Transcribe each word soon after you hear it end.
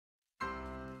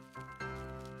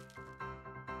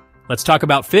Let's talk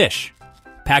about fish.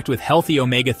 Packed with healthy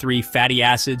omega-3 fatty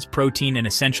acids, protein, and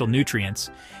essential nutrients,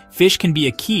 fish can be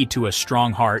a key to a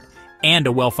strong heart and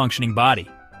a well-functioning body.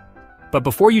 But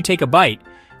before you take a bite,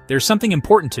 there's something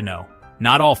important to know.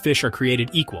 Not all fish are created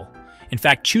equal. In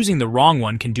fact, choosing the wrong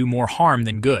one can do more harm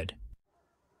than good.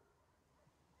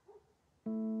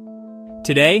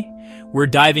 Today, we're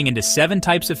diving into 7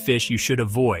 types of fish you should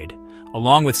avoid,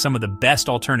 along with some of the best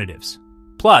alternatives.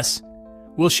 Plus,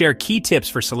 we'll share key tips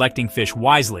for selecting fish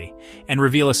wisely and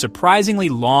reveal a surprisingly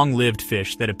long-lived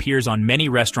fish that appears on many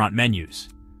restaurant menus,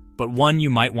 but one you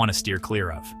might want to steer clear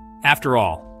of. After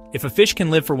all, if a fish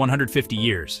can live for 150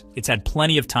 years, it's had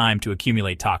plenty of time to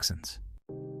accumulate toxins.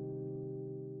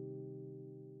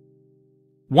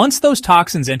 Once those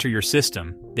toxins enter your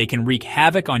system, they can wreak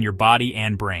havoc on your body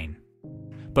and brain.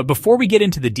 But before we get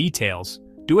into the details,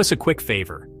 do us a quick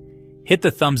favor. Hit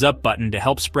the thumbs up button to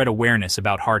help spread awareness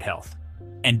about heart health.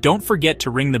 And don't forget to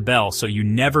ring the bell so you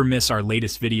never miss our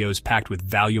latest videos packed with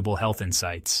valuable health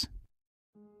insights.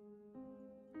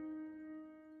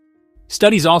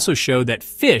 Studies also show that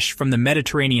fish from the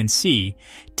Mediterranean Sea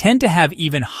tend to have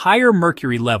even higher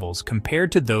mercury levels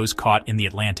compared to those caught in the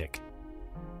Atlantic.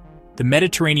 The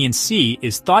Mediterranean Sea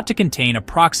is thought to contain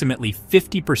approximately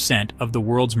 50% of the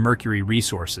world's mercury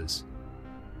resources.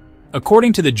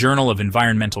 According to the Journal of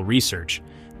Environmental Research,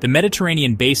 the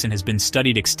Mediterranean basin has been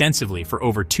studied extensively for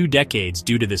over 2 decades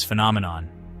due to this phenomenon.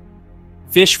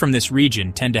 Fish from this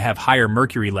region tend to have higher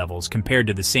mercury levels compared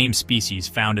to the same species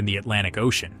found in the Atlantic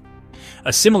Ocean.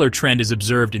 A similar trend is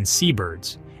observed in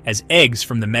seabirds, as eggs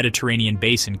from the Mediterranean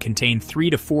basin contain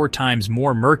 3 to 4 times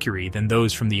more mercury than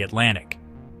those from the Atlantic.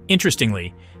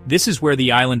 Interestingly, this is where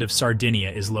the island of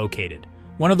Sardinia is located,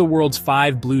 one of the world's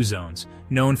 5 blue zones,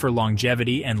 known for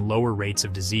longevity and lower rates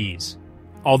of disease.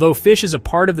 Although fish is a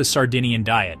part of the Sardinian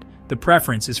diet, the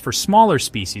preference is for smaller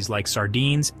species like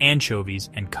sardines,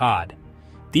 anchovies, and cod.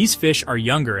 These fish are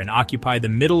younger and occupy the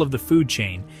middle of the food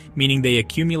chain, meaning they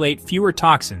accumulate fewer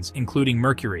toxins, including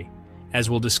mercury.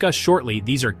 As we'll discuss shortly,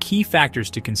 these are key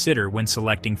factors to consider when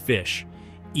selecting fish.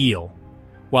 Eel.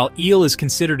 While eel is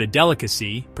considered a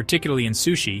delicacy, particularly in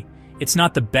sushi, it's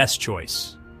not the best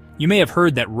choice. You may have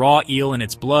heard that raw eel and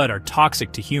its blood are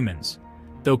toxic to humans,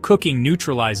 though cooking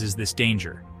neutralizes this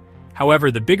danger. However,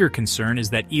 the bigger concern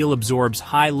is that eel absorbs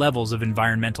high levels of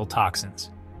environmental toxins.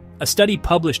 A study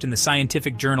published in the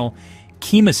scientific journal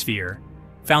Chemosphere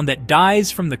found that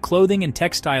dyes from the clothing and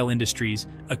textile industries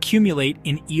accumulate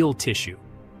in eel tissue,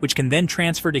 which can then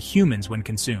transfer to humans when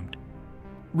consumed.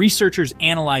 Researchers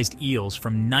analyzed eels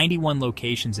from 91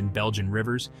 locations in Belgian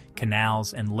rivers,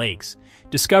 canals, and lakes,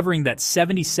 discovering that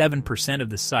 77% of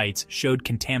the sites showed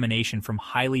contamination from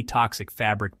highly toxic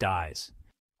fabric dyes.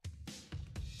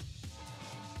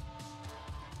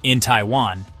 In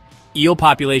Taiwan, eel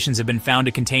populations have been found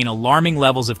to contain alarming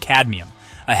levels of cadmium,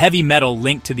 a heavy metal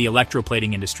linked to the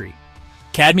electroplating industry.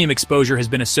 Cadmium exposure has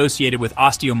been associated with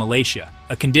osteomalacia,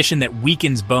 a condition that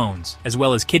weakens bones, as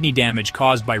well as kidney damage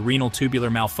caused by renal tubular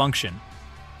malfunction.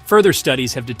 Further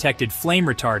studies have detected flame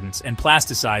retardants and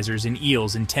plasticizers in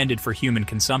eels intended for human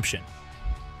consumption.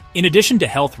 In addition to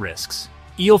health risks,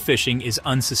 eel fishing is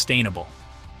unsustainable.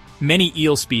 Many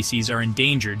eel species are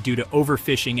endangered due to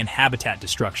overfishing and habitat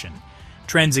destruction,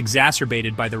 trends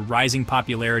exacerbated by the rising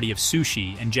popularity of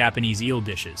sushi and Japanese eel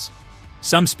dishes.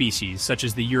 Some species, such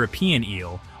as the European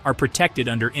eel, are protected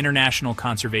under international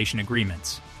conservation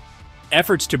agreements.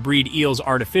 Efforts to breed eels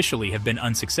artificially have been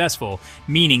unsuccessful,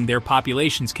 meaning their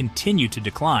populations continue to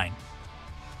decline.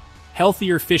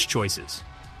 Healthier fish choices.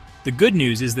 The good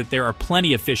news is that there are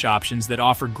plenty of fish options that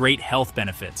offer great health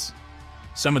benefits.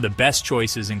 Some of the best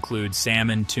choices include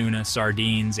salmon, tuna,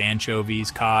 sardines,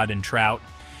 anchovies, cod, and trout.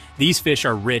 These fish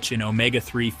are rich in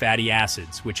omega-3 fatty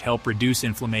acids, which help reduce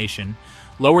inflammation,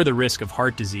 lower the risk of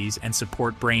heart disease, and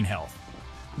support brain health.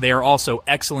 They are also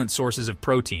excellent sources of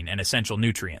protein and essential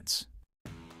nutrients.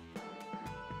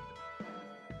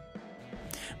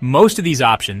 Most of these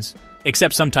options,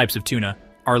 except some types of tuna,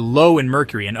 are low in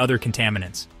mercury and other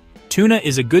contaminants. Tuna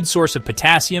is a good source of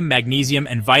potassium, magnesium,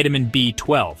 and vitamin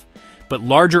B12, but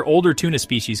larger, older tuna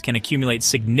species can accumulate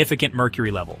significant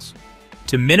mercury levels.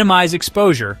 To minimize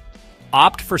exposure,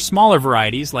 opt for smaller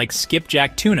varieties like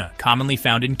skipjack tuna, commonly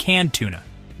found in canned tuna,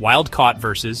 wild-caught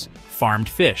versus farmed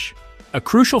fish. A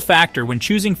crucial factor when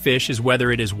choosing fish is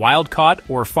whether it is wild-caught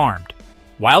or farmed.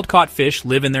 Wild-caught fish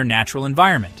live in their natural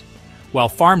environment, while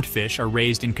farmed fish are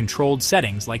raised in controlled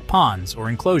settings like ponds or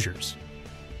enclosures.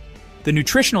 The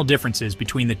nutritional differences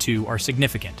between the two are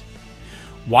significant.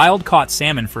 Wild-caught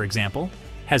salmon, for example,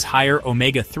 has higher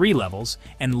omega-3 levels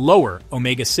and lower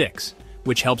omega-6,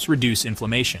 which helps reduce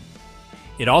inflammation.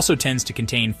 It also tends to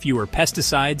contain fewer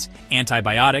pesticides,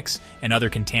 antibiotics, and other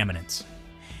contaminants.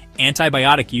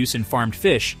 Antibiotic use in farmed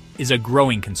fish is a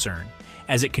growing concern,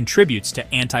 as it contributes to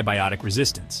antibiotic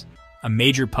resistance, a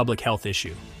major public health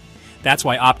issue. That's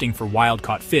why opting for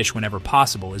wild-caught fish whenever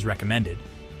possible is recommended.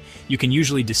 You can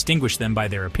usually distinguish them by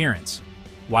their appearance.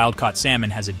 Wild-caught salmon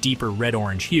has a deeper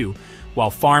red-orange hue, while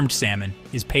farmed salmon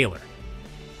is paler.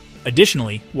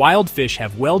 Additionally, wild fish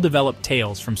have well-developed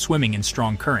tails from swimming in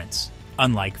strong currents,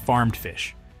 unlike farmed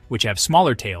fish, which have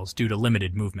smaller tails due to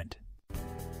limited movement.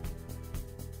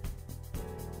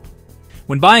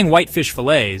 When buying whitefish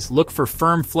fillets, look for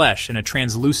firm flesh and a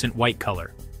translucent white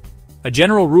color. A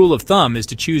general rule of thumb is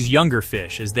to choose younger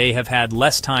fish as they have had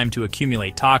less time to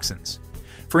accumulate toxins.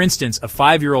 For instance, a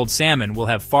 5-year-old salmon will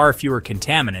have far fewer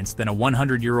contaminants than a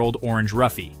 100-year-old orange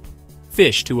roughy.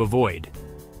 Fish to avoid.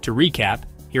 To recap,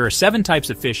 here are 7 types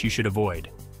of fish you should avoid: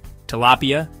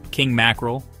 tilapia, king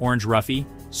mackerel, orange roughy,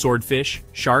 swordfish,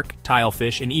 shark,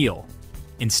 tilefish, and eel.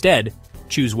 Instead,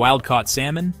 choose wild-caught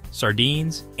salmon,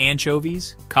 sardines,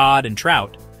 anchovies, cod, and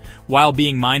trout, while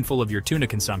being mindful of your tuna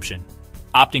consumption,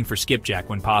 opting for skipjack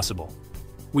when possible.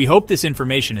 We hope this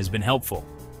information has been helpful.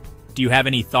 Do you have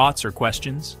any thoughts or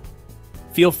questions?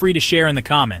 Feel free to share in the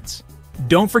comments.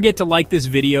 Don't forget to like this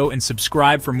video and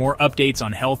subscribe for more updates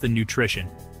on health and nutrition.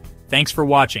 Thanks for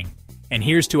watching, and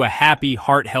here's to a happy,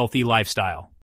 heart-healthy lifestyle.